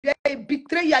You're a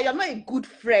betrayer. You're not a good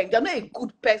friend. You're not a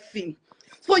good person.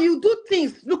 So you do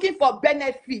things looking for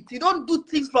benefit. You don't do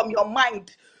things from your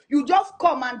mind. You just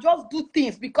come and just do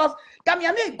things because damn,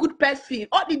 you're not a good person.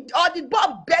 Or the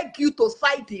Bob beg you to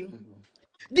side him.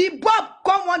 The Bob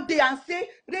come one day and say,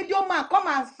 Radio man, come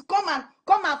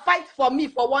and fight for me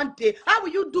for one day. How will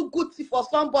you do good thing for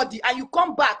somebody and you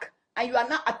come back and you are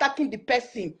not attacking the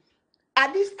person?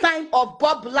 At this time of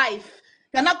Bob life,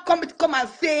 you're not coming to come and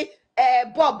say,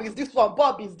 Bob is this one,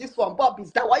 Bob is this one, Bob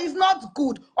is that one. It's not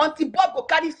good. Until Bob will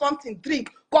carry something, drink,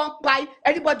 come buy,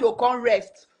 everybody will come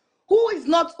rest. Who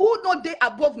no day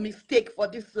above mistake for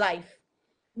this life?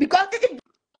 Because if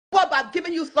Bob has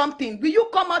given you something, will you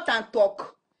come out and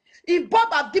talk? If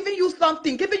Bob has given you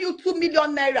something, giving you 2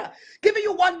 million naira, giving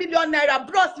you 1 million naira,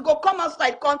 bros, you go come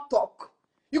outside, can't talk.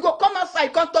 You go come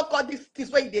outside, can't talk all these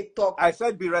things where they talk. I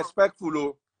said be respectful,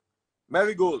 oh.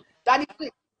 Merygold. That is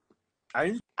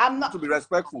it. I'm not to be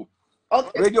respectful.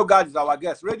 Okay. Radiogad is our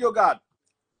guest. Radiogad.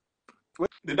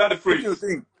 Did that What do you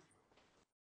think?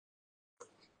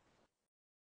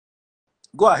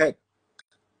 Go ahead.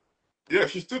 Yeah,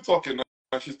 she's still talking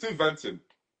and she's still venting.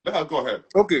 Let her go ahead.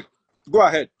 Okay, go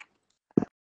ahead.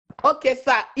 Okay,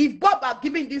 sir. If Bob has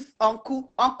given this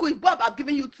uncle, if Bob has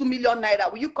given you 2 million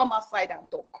naira, will you come outside and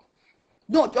talk?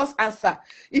 No, just answer.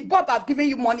 If Bob has given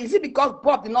you money, is it because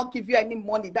Bob did not give you any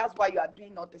money? That's why you are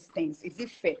doing all these things. Is it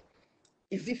fair?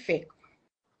 Is it fair?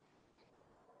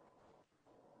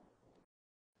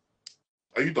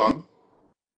 Are you done?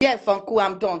 Yes, uncle,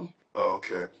 I'm done. Oh,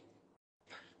 okay.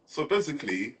 So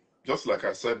basically, just like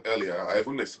I said earlier, I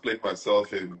even explained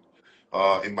myself in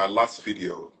my last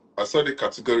video. I said it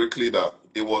categorically that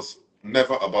it was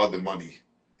never about the money.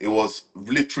 It was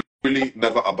literally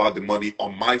never about the money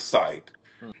on my side.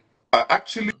 I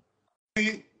actually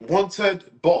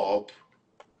wanted Bob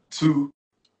to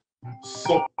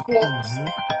support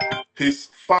his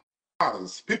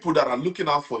fans, people that are looking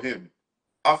out for him.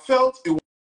 I felt it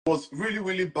was really,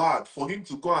 really bad for him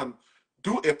to go and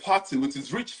do a party with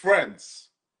his rich friends,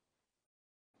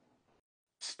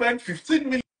 spend 15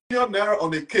 million naira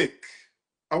on a cake.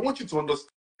 I want you to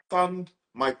understand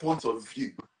my point of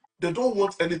view. They don't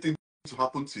want anything to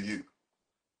happen to you.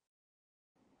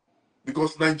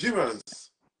 Because Nigerians,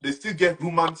 they still get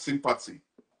human sympathy.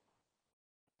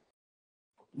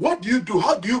 What do you do?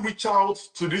 How do you reach out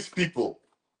to these people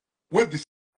when they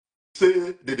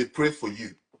say that they pray for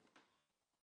you?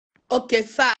 Okay,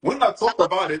 sir. When I talked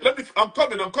about it, I'm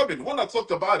coming. When I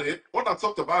talked about it,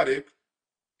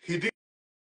 he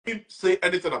didn't say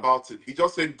anything about it. He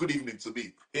just said good evening to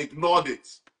me. He ignored it.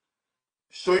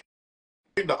 Showing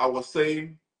that I was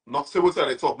saying, not say what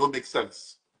I talk, don't make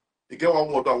sense. You get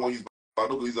one word I want to use, but I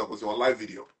don't use that because you're on live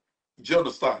video. Do you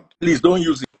understand? Please don't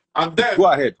use it. And then Go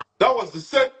ahead. That was the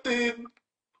same thing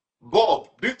Bob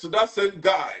did to that same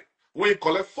guy when he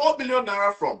collect 4 million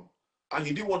naira from, and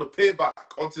he didn't want to pay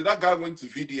back until that guy went to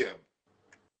VDM.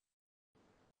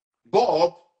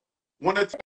 Bob wanted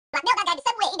to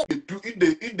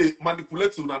they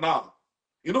manipulate you now.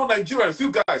 You know, Nigerians,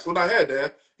 you guys, when I heard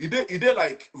that, they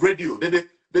like radio,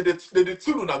 they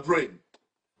tune on our brain.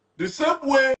 The same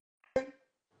way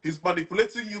he's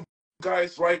manipulating you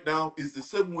guys right now is the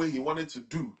same way he wanted to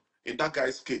do in that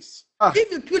guy's case.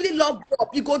 If you truly love Bob,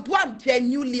 you go do him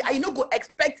genuinely, and you don't go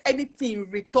expect anything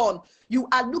in return. You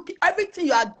are looking, everything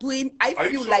you are doing, I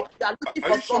feel like you are looking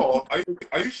for something.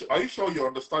 Are you sure you're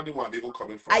understanding where I'm even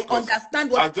coming from? I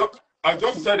understand what I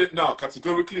just said it now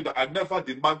categorically that I never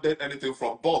demanded anything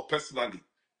from Bob personally.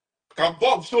 Can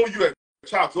Bob show you a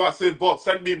chat where I said, Bob,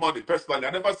 send me money personally?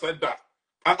 I never said that.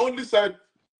 I only said,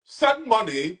 send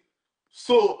money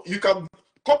so you can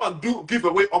come and do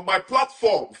giveaway on my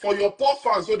platform for your poor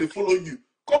fans when they follow you.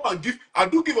 Come and give. I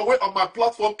do giveaway on my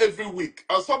platform every week.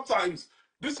 And sometimes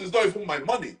this is not even my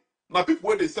money. Now people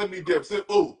when they send me there say,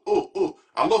 oh,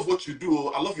 I love what you do.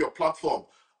 I love your platform.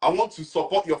 I want to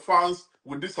support your fans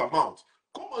with this amount.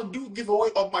 Come and do giveaway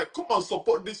on my. Come and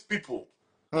support these people.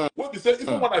 When they say,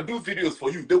 even when I do videos for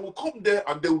you, they will come there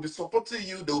and they will be supporting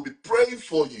you. They will be praying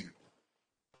for you.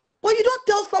 But you don't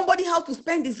tell somebody how to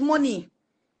spend his money.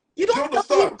 You don't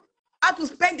tell him how to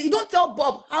spend it. You don't tell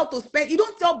Bob how to spend. You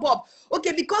don't tell Bob,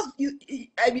 okay, because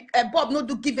Bob no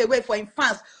do giveaway for him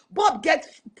fans. Bob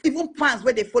gets even fans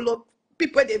where they follow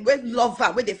people, where love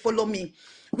her, where they follow me.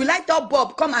 Will I tell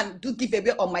Bob, come and do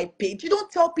giveaway on my page? You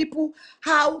don't tell people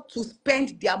how to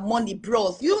spend their money,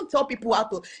 bros. You don't tell people how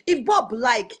to. If Bob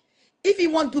if he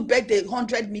want to bet the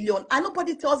 100 million, and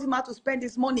nobody tells him how to spend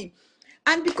his money.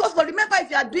 And because, but remember,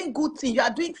 if you are doing good things, you are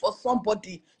doing for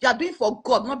somebody. You are doing for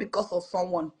God, not because of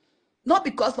someone. Not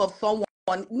because of someone.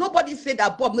 Nobody said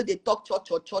that Bob no they talk church,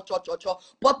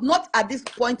 but not at this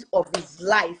point of his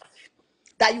life.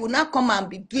 That you will now come and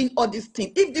be doing all these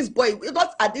things. If this boy,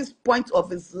 not at this point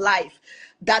of his life,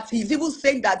 that he's even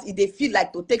saying that if they feel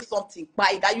like to take something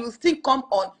by, that you will still come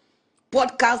on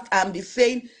podcast and be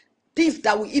saying things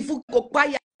that will even go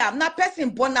by. Now,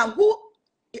 person born now who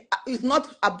is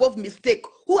not above mistake,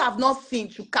 who have not seen,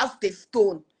 should cast a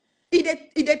stone.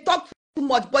 If they talk too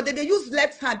much, but they use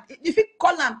left hand. If you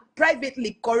call them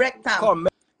privately, correct them. Come,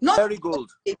 Not Merygold.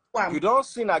 You don't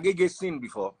seen Agege sin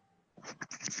before.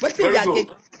 what thing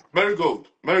Merygold, Merygold,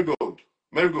 Merygold,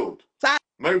 Merygold, Sir,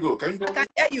 Merygold. Can you I hear can me?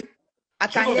 hear you. I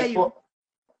Do you can know hear the you.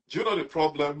 do you know the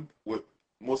problem with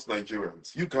most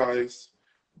Nigerians? You guys,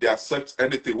 they accept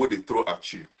anything when they throw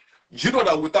at you. Do you know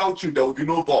that without you, there will be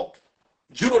no Bob?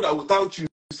 Do you know that without you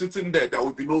sitting there, there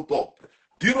will be no Bob?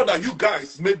 Do you know that you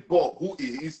guys made Bob who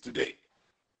he is today?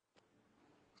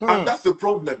 And that's the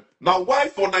problem. Now, why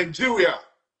for Nigeria,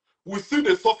 we see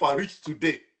the suffer reach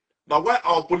today? Now, why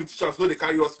our politicians know they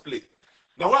carry us play?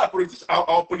 Now, why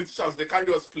our politicians, they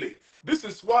carry us play? This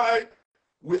is why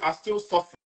we are still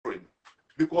suffering.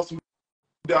 Because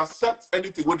they accept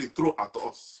anything when they throw at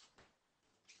us.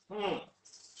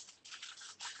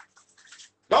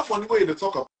 That funny way they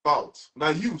talk about. Now,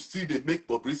 you see they make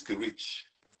Bobrisky rich.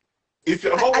 If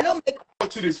you're I not don't make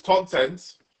watching his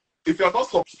content, if you're not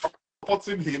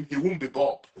supporting him, he won't be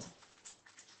Bob.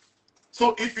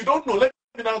 So if you don't know, let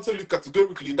me now tell you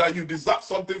categorically that you deserve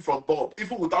something from Bob,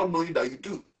 even without knowing that you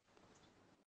do.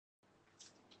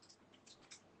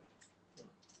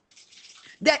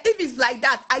 that if it's like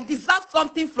that, I deserve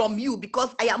something from you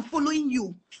because I am following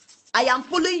you. I am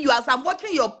following you as I'm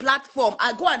watching your platform.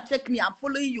 I go and check me. I'm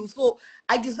following you, so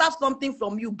I deserve something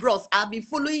from you, bros. I've been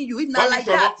following you. If not like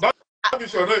that, That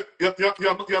means you're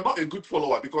not a good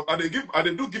follower because I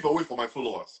do give away for my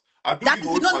followers. I do that give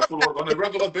is away you for don't my know followers on a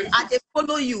regular I basis. they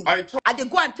follow you. I try, I they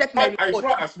go and check my I report.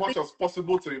 try as much as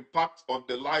possible to impact on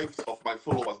the lives of my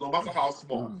followers, no matter how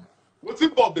small. What's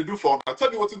in Bob they do for? I tell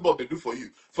you what's in Bob they do for you.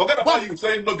 Forget about Bob, you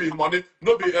saying no be money,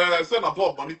 no be send a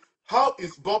Bob money. How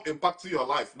is Bob impacting your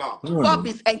life now? Bob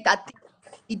is entertaining.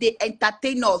 They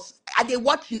entertain us. I they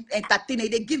watch entertain.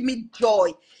 They give me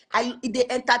joy. They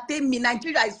entertain me.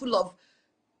 Nigeria is full of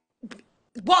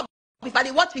Bob. If I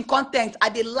dey watching content, I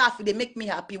they laugh. They make me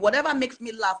happy. Whatever makes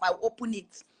me laugh, I open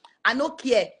it. I no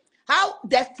care. How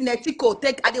Destiny Tico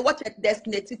take I they watch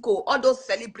Destiny Tico, all those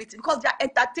celebrities because they are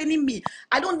entertaining me.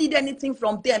 I don't need anything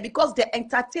from them because they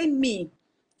entertain me.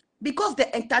 Because they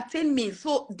entertain me.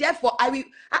 So therefore, I will.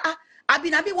 I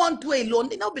been one do alone.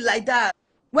 They not be like that.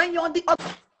 When you're on the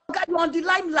you're on the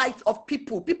limelight of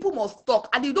people, people must talk,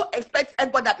 and you don't expect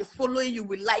everybody that is following you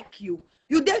will like you.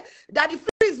 You they that the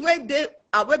phrase where they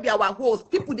are where be our hosts.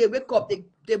 People they wake up, they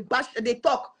bash, they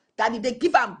talk. That they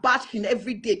give and bashing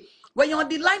every day. When you're on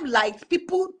the limelight,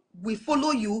 people will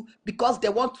follow you because they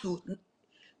want to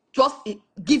just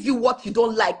give you what you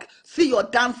don't like. See your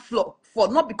dance floor for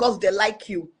not because they like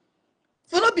you.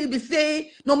 So no be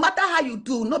say no matter how you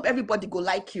do, not everybody go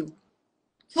like you.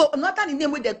 So not the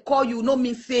name where they call you, no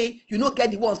mean say you don't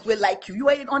get the ones who like you. You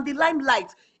are on the limelight.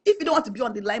 If you don't want to be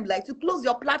on the limelight, you close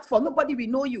your platform. Nobody will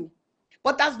know you.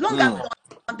 But as long as you're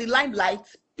on the limelight,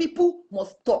 people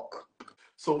must talk.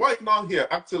 So right now here,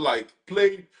 acting like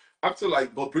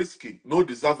Bobrisky, no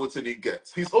deserve what he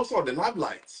gets. He's also on the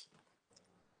limelight.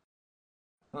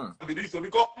 So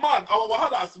because man, our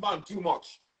wahala as man too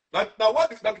much. Like now what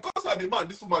if now because I'm a man,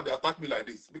 this woman they attack me like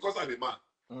this because I'm a man.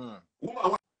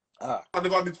 Woman I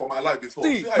never meet for my life before.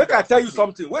 See, make I tell you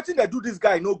something. What did they do this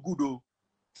guy no good oh?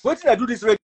 What did they do this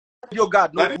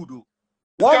Radiogad no good oh?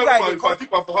 One guy they call him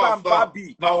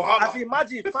Barbie. As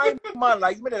imagine find man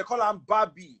like me they call him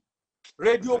Barbie.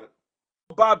 Radio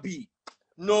Barbie.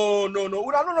 No. We don't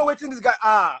know what this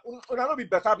guy we don't be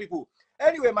better people.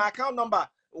 Anyway, my account number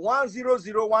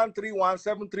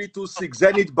 100131732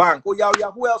 Zenith Bank. Oh yeah.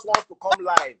 Who else wants to come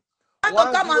live? Come and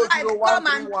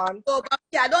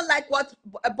I don't like what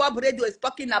Bob Radio is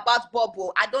talking about,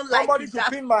 Bobo. I don't like somebody to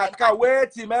pin my account.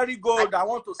 Wait, Merygold. I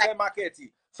want to sell market.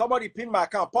 Somebody pin my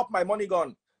account. Pop my money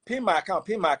gun. Pin my account.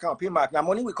 Now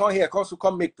money we come here.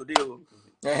 Come make today.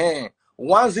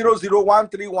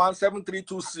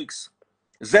 100131732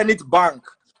 Zenith Bank.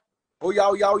 Oh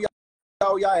yeah.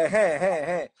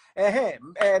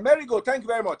 Merygold, thank you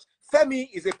very much. Femi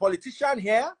is a politician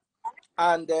here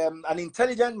and an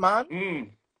intelligent man.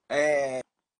 Oga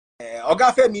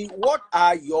Femi, what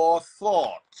are your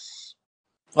thoughts?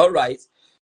 All right.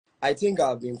 I think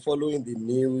I've been following the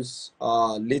news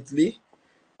lately.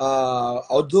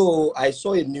 Although I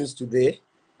saw a news today,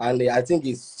 and I think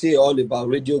it's still all about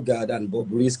Radiogad and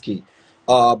Bobrisky.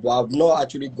 but I've not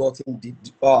actually gotten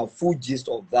the full gist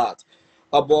of that.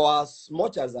 But as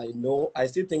much as I know, I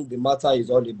still think the matter is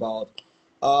all about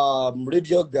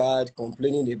Radiogad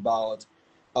complaining about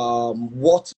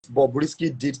what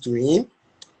Bobrisky did to him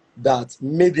that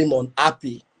made him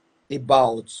unhappy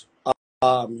about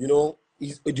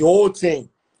the whole thing,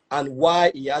 and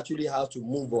why he actually has to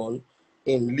move on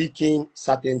in leaking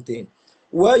certain things.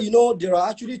 Well, there are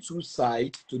actually two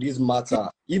sides to this matter.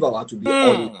 If I were to be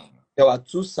honest, there are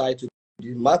two sides to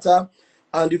this matter,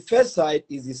 and the first side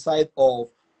is the side of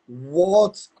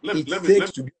what it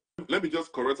takes to be. Let me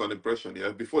just correct an impression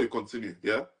here before you continue.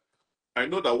 Yeah, I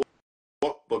know that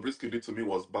what Bobrisky did to me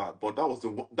was bad, but that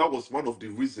was one of the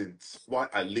reasons why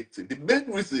I licked it. The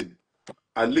main reason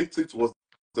I licked it was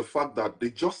the fact that the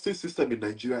justice system in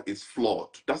Nigeria is flawed.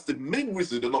 That's the main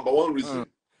reason, the number one reason.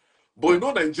 But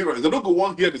Nigerians, they don't go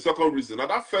one here, the second reason. And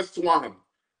that first one,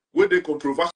 where they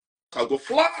controversial, go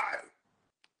fly.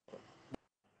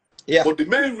 Yeah. But the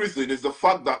main reason is the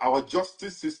fact that our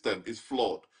justice system is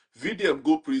flawed. VDM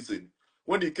go prison.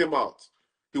 When he came out,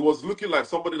 he was looking like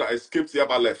somebody that escaped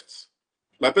Yaba left.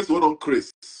 Like person went on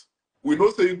Chris. We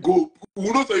know saying go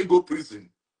prison.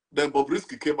 Then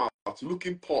Bobrisky came out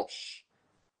looking posh,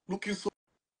 looking so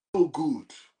good.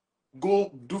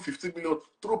 Go do 15 million,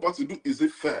 throw back to do. Is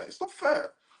it fair? It's not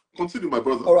fair. Continue, my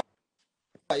brother. All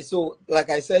right. So, like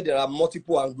I said, there are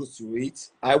multiple angles to it.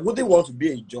 I wouldn't want to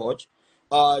be a judge.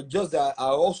 Just that I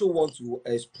also want to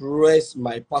express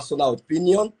my personal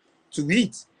opinion to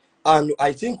it. And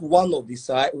I think one of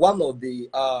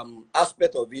the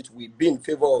aspect of it will be in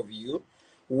favor of you,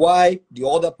 why the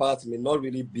other part may not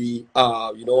really be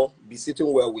be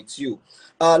sitting well with you.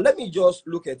 Let me just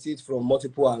look at it from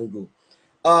multiple angles.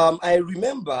 I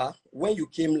remember when you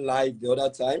came live the other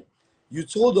time, you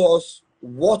told us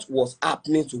what was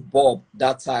happening to Bob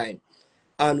that time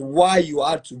and why you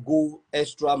had to go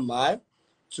extra mile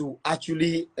to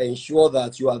actually ensure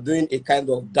that you are doing a kind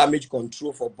of damage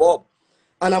control for Bob.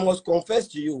 And I must confess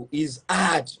to you, it's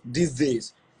hard these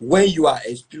days when you are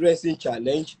experiencing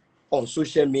challenge on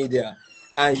social media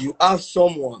and you have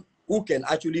someone who can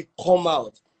actually come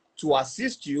out to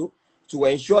assist you to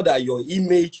ensure that your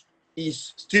image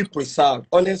is still preserved.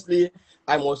 Honestly,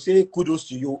 I must say kudos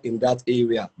to you in that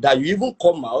area, that you even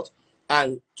come out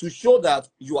and to show that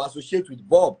you associate with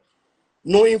Bob,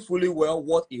 knowing fully well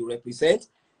what he represents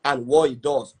and what he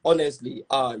does. Honestly,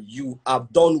 you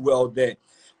have done well there.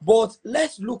 But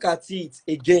let's look at it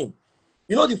again.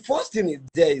 The first thing is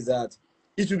that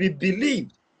it will be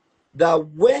believed that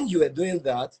when you were doing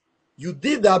that, you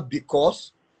did that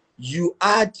because you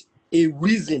had a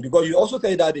reason. Because you also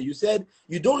said that you said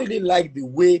you don't really like the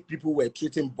way people were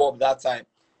treating Bob that time,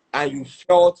 and you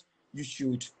felt you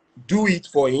should do it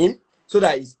for him so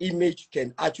that his image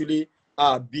can actually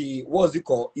be, what's it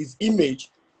called? His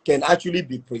image can actually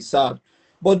be preserved.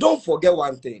 But don't forget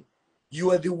one thing.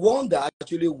 You are the one that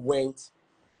actually went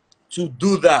to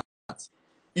do that.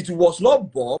 It was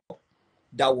not Bob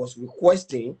that was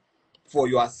requesting for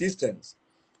your assistance.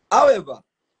 However,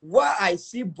 why I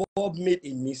see Bob made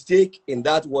a mistake in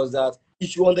that was that you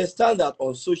should understand that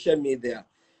on social media,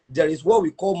 there is what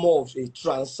we call more of a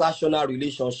transactional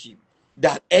relationship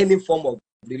than any form of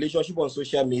relationship on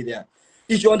social media.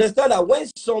 You should understand that when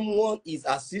someone is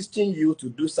assisting you to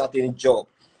do certain job,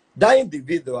 that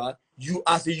individual, you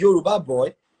as a Yoruba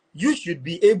boy, you should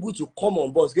be able to come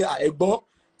on board. Say, Egbon,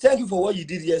 thank you for what you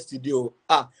did yesterday.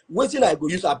 Waiting I go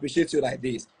use to appreciate you like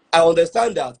this. I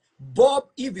understand that. Bob,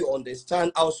 if you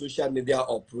understand how social media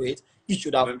operates, it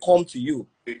should have come to you.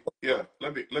 Yeah,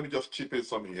 let me just chip in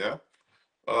something here.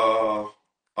 I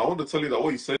want to tell you that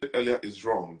what you said earlier is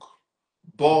wrong.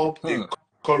 Bob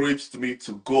encouraged me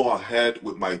to go ahead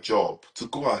with my job, to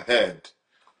go ahead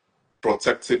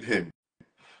protecting him.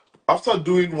 After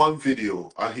doing one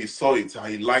video and he saw it and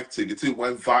he liked it, it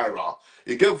went viral.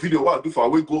 He get video what I do for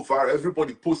we go viral.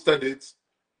 Everybody posted it.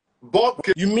 Bob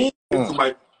came You mean to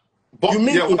my Bob, you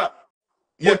mean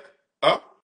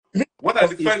when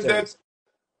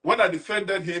I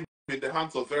defended him in the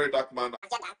hands of Very Dark Man,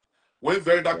 when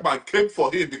Very Dark Man came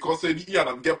for him because he had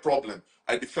a get problem,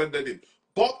 I defended him.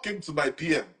 Bob came to my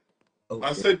PM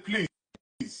and said,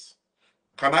 please,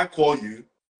 can I call you?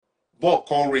 Bob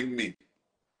can't ring me.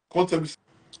 Can't tell me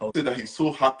say that he's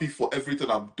so happy for everything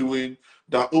I'm doing.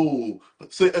 That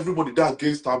say everybody that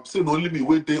against him, say only me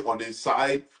wait there on his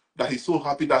side. That he's so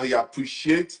happy that he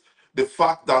appreciates the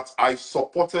fact that I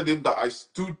supported him, that I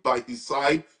stood by his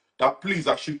side. That please,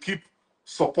 I should keep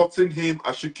supporting him.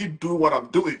 I should keep doing what I'm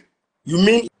doing. You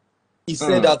mean he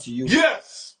said that to you?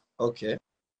 Yes. Okay.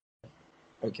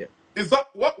 Is that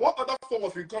what other form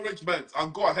of encouragement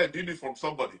and go ahead do you need from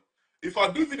somebody? If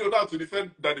I do video now to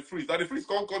defend Daddy Freeze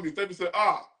can't come, you tell me, say,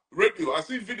 radio, I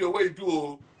see video where you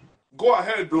do, go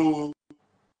ahead, though.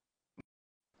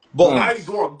 But Nice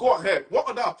one, go ahead. What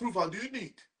other approval do you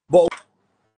need? but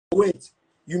wait,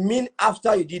 you mean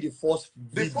after you did the first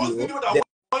The video? first video that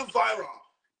went viral,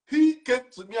 he came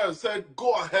to me and said,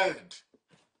 go ahead.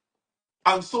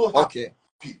 I'm so happy.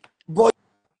 Okay. But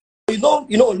you know,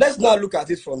 let's now look at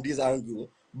it from this angle.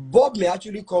 Bob may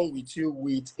actually come with you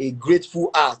with a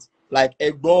grateful heart, like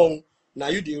Egbon, now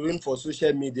you the room for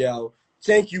social media.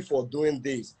 Thank you for doing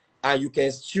this, and you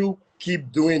can still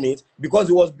keep doing it because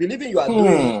he was believing you are doing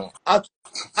it at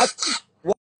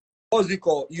what's it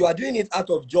called? You are doing it out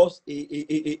of just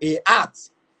a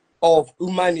act of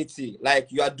humanity,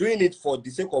 like you are doing it for the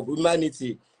sake of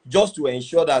humanity, just to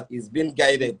ensure that it's being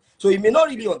guided. So he may not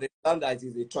really understand that it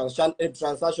is a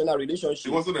transactional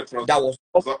relationship. It wasn't a that was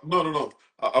no.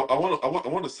 I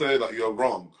want to say that you're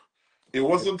wrong. It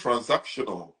wasn't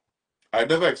transactional. I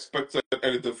never expected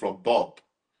anything from Bob.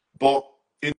 But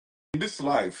in this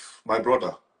life, my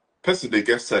brother, person they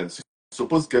get sense. You're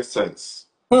supposed to get sense.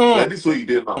 Like this way you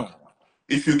did now.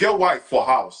 If you get wife for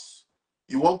house,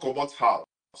 you won't come out house.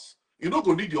 You not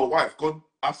gonna need your wife come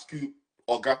ask you,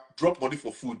 Oga, drop money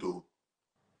for food though.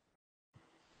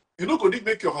 You not gonna need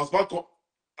make your husband come.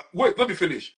 Wait, let me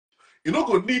finish. You not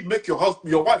gonna need make your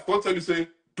wife come tell you say,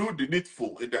 do the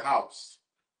needful in the house.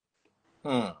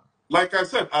 Like I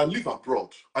said, I live abroad.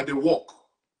 I dey work.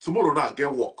 Tomorrow now I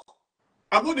get work.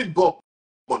 I don't need Bob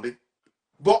money.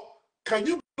 But can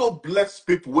you not bless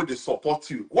people when they support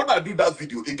you? When I do that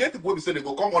video, it get people who say they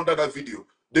go come under that video,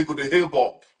 they go to hail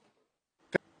Bob.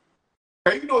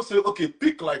 Can you not say, okay,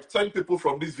 pick like 10 people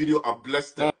from this video and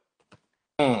bless them?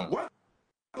 Why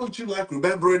don't you like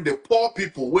remembering the poor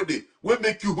people when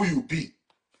make you who you be?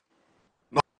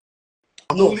 Not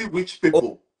only rich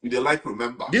people they like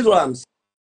remember. This is what I'm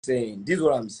saying. This is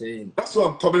what I'm saying. That's where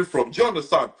I'm coming from. Do you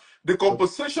understand? The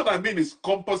compensation I mean is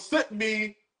compensate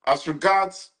me as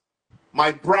regards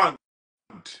my brand.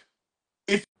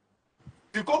 If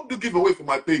you come do giveaway for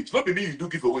my page, not be me you do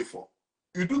giveaway for.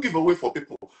 You do giveaway for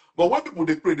people. But when people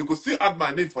they pray, they go still add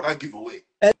my name for that giveaway.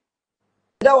 And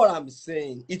that's what I'm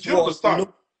saying. It do you was,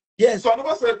 understand? Yes. So I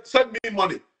never said send me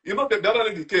money. You know, the other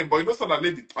lady came, but you know, that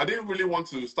lady, I didn't really want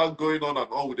to start going on and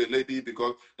on with the lady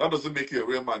because that doesn't make you a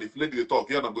real man. If lady they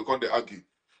talk, you're not going to argue.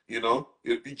 You know,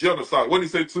 do you understand? When he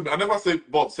said 2 million, I never said,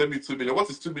 Bob, send me 2 million. What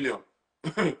is 2 million?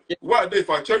 Why if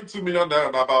I change 2 million there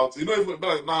and about, you know, even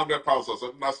like 900 pounds or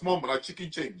something, that's small, like chicken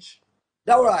change.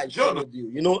 That's what I told you.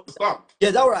 You know,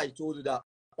 yeah, that's what I told you, that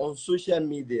on social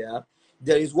media,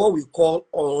 there is what we call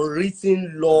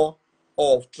unwritten law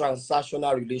of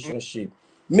transactional relationship.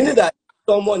 Meaning that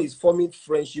if someone is forming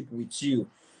friendship with you,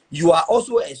 you are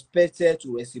also expected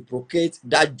to reciprocate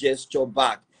that gesture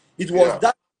back. It was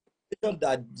that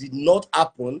that did not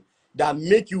happen that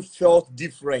make you felt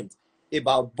different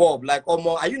about Bob. Like,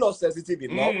 are you not sensitive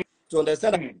enough to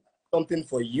understand that something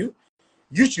for you?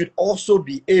 You should also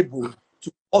be able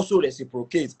to also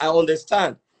reciprocate. I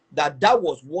understand that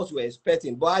was what you were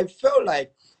expecting, but I felt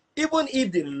like even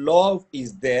if the love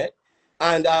is there,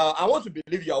 and I want to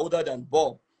believe you're older than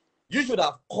Bob, you should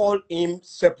have called him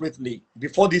separately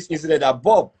before this incident. That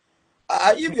Bob,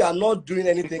 if you are not doing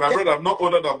anything, my brother, I'm not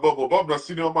older than Bob. Bob, the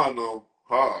senior man, no.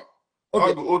 Okay.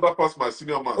 I go older past my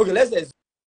senior man. Okay, let's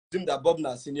assume that Bob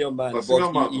is senior man,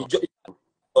 he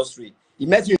industry. He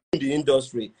met you in the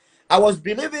industry. I was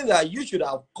believing that you should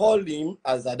have called him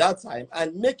as at that time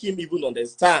and make him even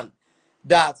understand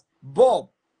that, Bob,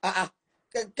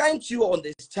 can't you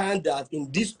understand that in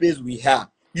this space we have,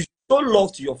 you show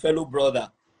love to your fellow brother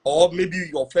or maybe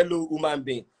your fellow human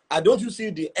being. And don't you see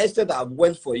the extent I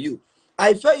went for you?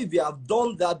 I felt if you have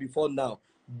done that before now,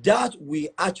 that we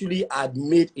actually had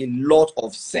made a lot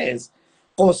of sense,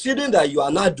 considering that you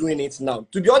are not doing it now.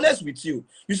 To be honest with you,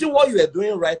 you see what you are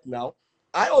doing right now.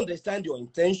 I understand your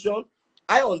intention.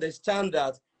 I understand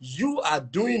that you are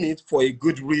doing it for a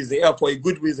good reason.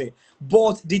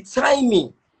 But the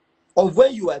timing of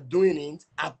when you are doing it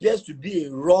appears to be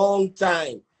a wrong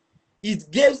time. It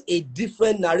gives a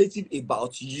different narrative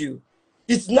about you.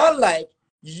 It's not like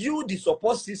you, the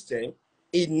support system,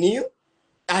 is new,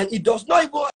 and it does not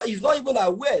even, he's not even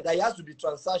aware that he has to be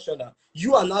transactional.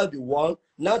 You are now the one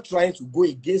now trying to go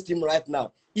against him right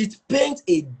now. It paints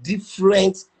a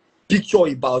different picture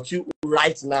about you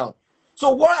right now.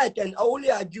 So what I can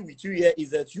only argue with you here is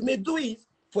that you may do it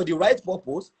for the right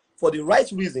purpose, for the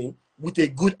right reason, with a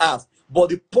good heart. But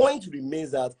the point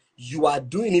remains that you are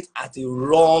doing it at a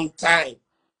wrong time.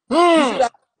 You should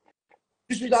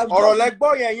have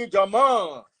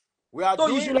We are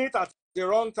doing it at the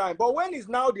wrong time. But when is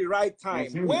now the right time?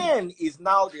 Mm-hmm. When is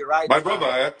now the right My time?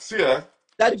 brother, see,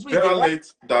 That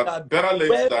better late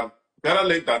well,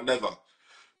 than never.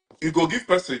 You go give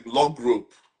person long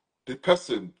rope. The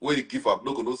person where you give up,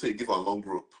 no go no say you give a long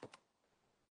rope.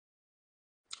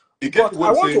 But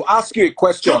I want to ask you a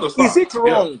question. Is it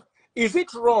wrong? Yeah. Is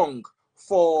it wrong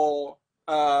for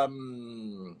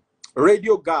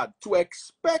Radiogad to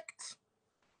expect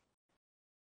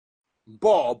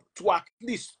Bob to at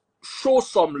least show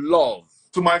some love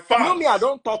to my fans? You know me, I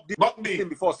don't talk this Not me. thing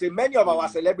before. Say many of our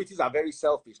celebrities are very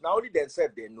selfish. Now only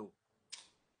themselves they know.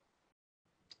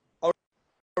 All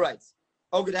right.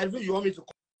 Okay, that you want me to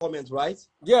comment, right?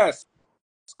 Yes.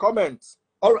 Comment.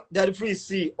 All right, that free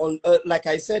see on like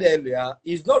I said earlier,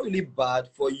 it's not really bad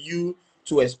for you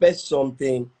to expect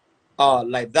something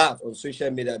like that on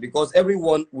social media, because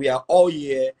everyone, we are all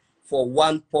here for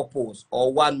one purpose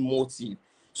or one motive.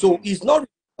 So it's not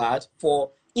bad for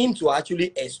him to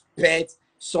actually expect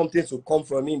something to come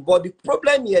from him. But the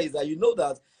problem here is that you know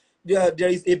that there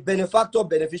is a benefactor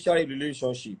beneficiary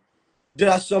relationship.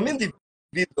 There are some individuals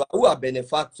who are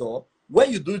benefactor.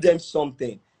 When you do them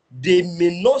something, they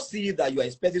may not see that you are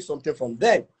expecting something from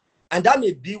them. And that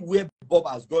may be where Bob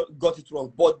has got it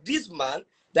wrong. But this man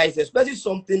that is expecting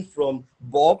something from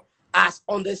Bob has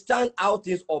understand how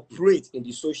things operate in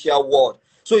the social world.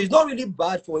 So it's not really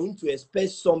bad for him to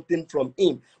expect something from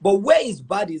him. But where it's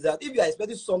bad is that if you are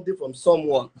expecting something from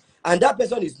someone and that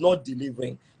person is not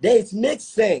delivering, then it makes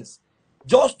sense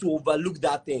just to overlook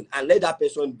that thing and let that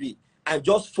person be and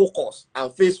just focus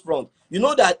and face front. You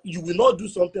know that you will not do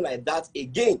something like that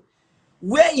again.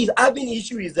 Where he's having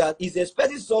issue is that he's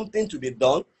expecting something to be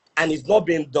done and it's not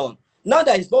being done. Now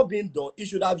that it's not being done, he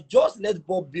should have just let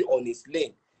Bob be on his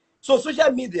lane. So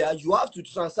social media, you have to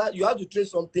transfer, you have to trade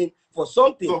something for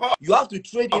something. So you have to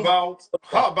trade in.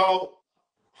 How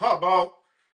about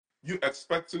you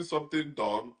expecting something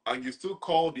done and you still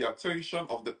call the attention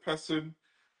of the person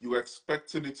you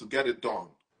expecting it to get it done?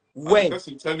 When? And the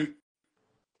person tell you,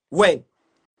 when?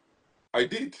 I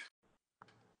did.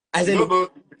 As You in, don't know.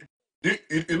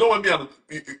 You know when me and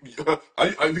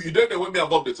you don't know when me and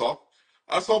Bob they talk.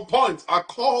 At some point, I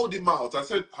called him out. I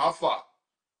said, "How far?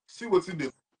 See what's in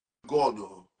the go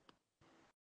on."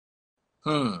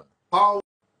 How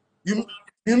you mean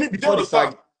you before the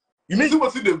understand? saga? You mean See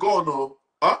what's in the go on?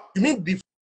 Huh? you mean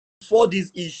before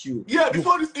this issue? Yeah,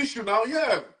 before this issue now.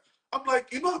 Yeah, I'm like,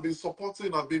 I've been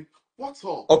supporting. I've been what's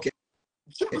up? Okay.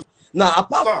 Now,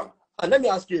 apart from, let me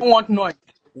ask you, I want noise.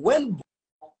 when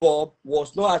Bob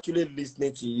was not actually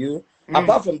listening to you,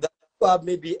 apart from that, you have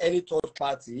maybe any third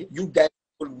party you guys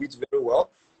with very well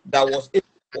that was able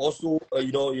to also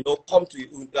come to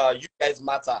you guys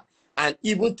matter and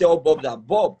even tell Bob that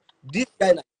Bob, this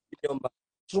guy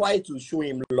try to show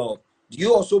him love. Do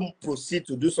you also proceed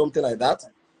to do something like that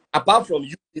apart from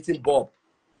you hitting Bob?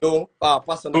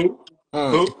 Personally.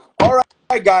 Who? All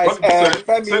right, guys.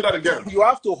 Femi, say that again. You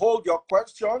have to hold your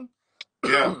question.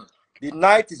 Yeah. The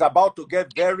night is about to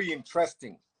get very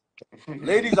interesting.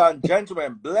 Ladies and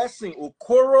gentlemen, Blessing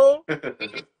Okoro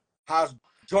has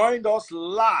joined us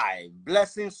live.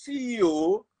 Blessing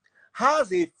CEO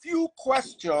has a few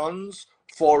questions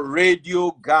for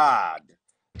Radiogad.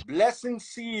 Blessing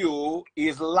CEO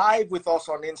is live with us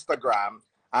on Instagram,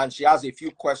 and she has a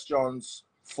few questions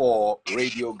for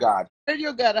Radiogad.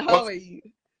 Radiogad, how are you?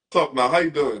 What's up now? How you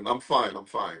doing? I'm fine.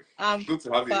 I'm good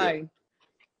to have you here.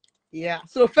 Yeah.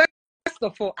 So first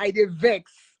of all, I did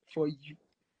vex for you.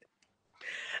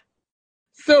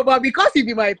 So, but because you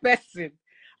be my person,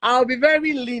 I'll be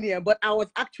very lenient, but I was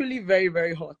actually very,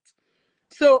 very hot.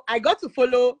 So I got to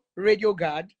follow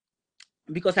Radiogad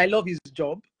because I love his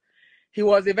job. He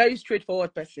was a very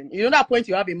straightforward person. You know that point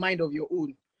you have a mind of your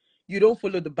own. You don't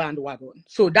follow the bandwagon.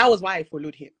 So that was why I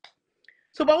followed him.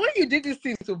 So, but when you did this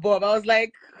thing to Bob, I was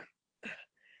like,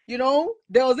 there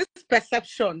was this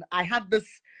perception. I had this,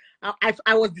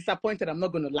 I was disappointed. I'm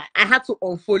not going to lie. I had to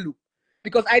unfollow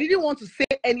because I didn't want to say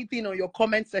anything on your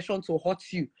comment section to hurt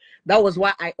you. That was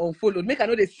why I unfollowed. Make I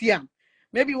know they see him.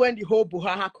 Maybe when the whole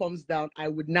Buhaha comes down, I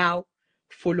would now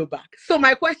follow back. So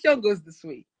my question goes this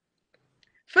way.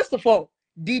 First of all,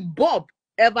 did Bob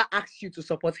ever ask you to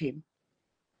support him?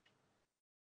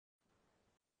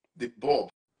 Did Bob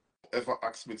ever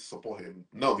ask me to support him?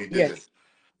 No, he didn't. Yes.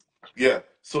 Yeah.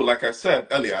 So like I said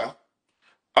earlier,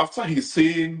 after he's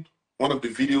seen one of the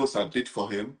videos I did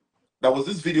for him, there was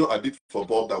this video I did for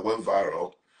Bob that went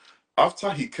viral.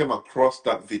 After he came across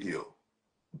that video,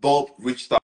 Bob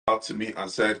reached out to me and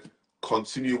said,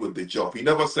 continue with the job. He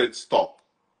never said stop.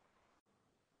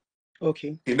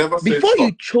 Okay. He never said before stop.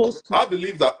 You chose to, I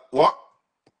believe that what?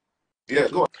 Yeah,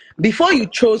 okay. go on. Before you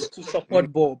chose to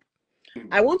support Bob,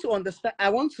 I want to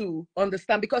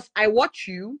understand because I watch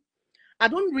you. I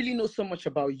don't really know so much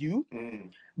about you,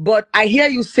 but I hear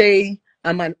you say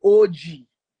I'm an OG.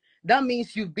 That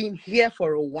means you've been here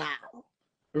for a while,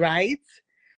 right?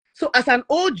 So as an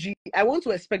OG, I want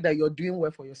to expect that you're doing well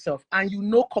for yourself and you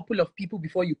know a couple of people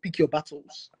before you pick your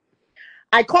battles.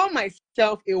 I call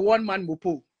myself a one-man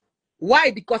mopo.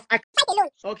 Why? Because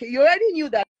okay, you already knew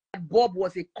that Bob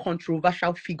was a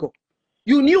controversial figure.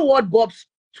 You knew what Bob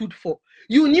stood for.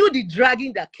 You knew the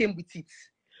dragging that came with it.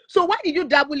 So why did you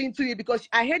dabble into it? Because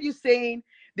I heard you saying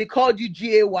they called you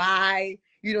GAY.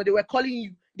 You know, they were calling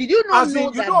you. Did you not As know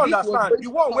in, you that don't this was understand. going The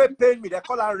to one way come? paying me, they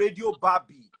call her Radio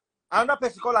Barbie. Another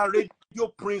person call her Radio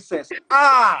Princess.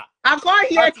 Ah! I can't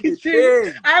hear That's the kitchen.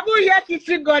 pain. I won't hear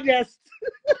kitchen goddess.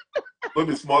 Not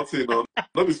be small thing, no.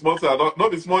 Not be small thing.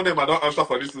 Not be small name. I don't answer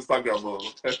for this Instagram. No.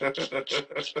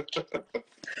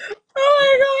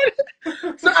 Oh my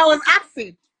God. So I was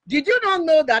asking, did you not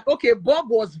know that, okay, Bob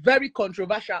was very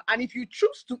controversial. And if you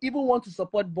choose to even want to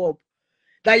support Bob,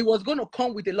 that he was going to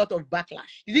come with a lot of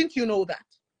backlash. Didn't you know that?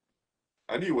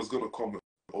 I knew it was going to come with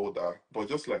all that. But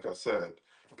just like I said,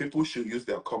 people should use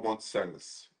their common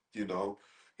sense. You know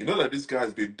that this guy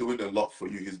has been doing a lot for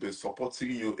you. He's been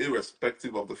supporting you,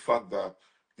 irrespective of the fact that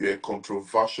you're a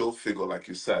controversial figure, like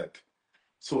you said.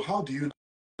 So how do you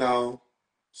now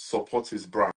support his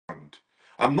brand?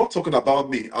 I'm not talking about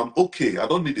me. I'm okay. I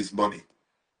don't need his money.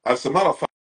 As a matter of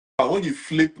fact, when you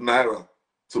flip naira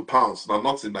to pounds, now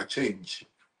not in that change.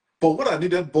 But what I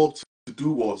needed Bob to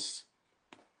do was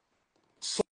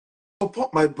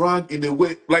support my brand in a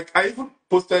way. Like I even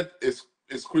posted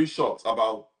a screenshot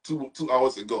about two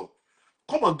hours ago.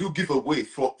 Come and do giveaway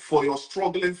for your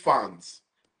struggling fans.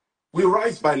 We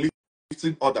rise by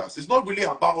lifting others. It's not really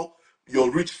about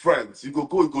your rich friends. You go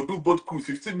do boat cruise,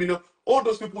 15 million. All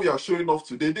those people you are showing off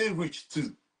today, they rich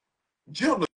too. Do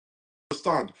you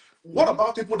understand? What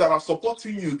about people that are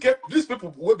supporting you? Get these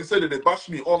people when they say that they bash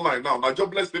me online now. Now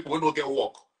jobless people will not get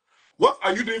work. What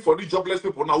are you doing for these jobless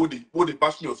people now when they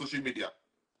bash me on social media?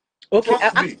 Okay,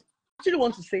 Trust me. actually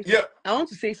want to say Yeah. I want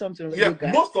to say something, Yeah,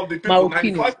 Radiogad. most of the My people,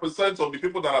 opinion. 95% of the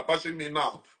people that are bashing me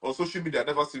now on social media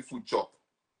never see food job.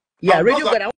 Yeah, And those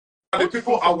Radiogad. are the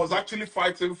people I was actually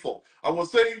fighting for. I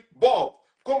was saying, Bob,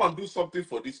 come and do something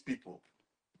for these people.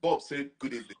 Bob said,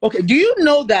 good evening. Okay, do you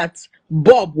know that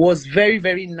Bob was very,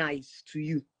 very nice to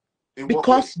you? In what way?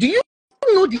 Because do you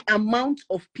know the amount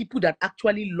of people that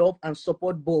actually love and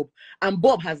support Bob, and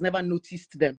Bob has never noticed them?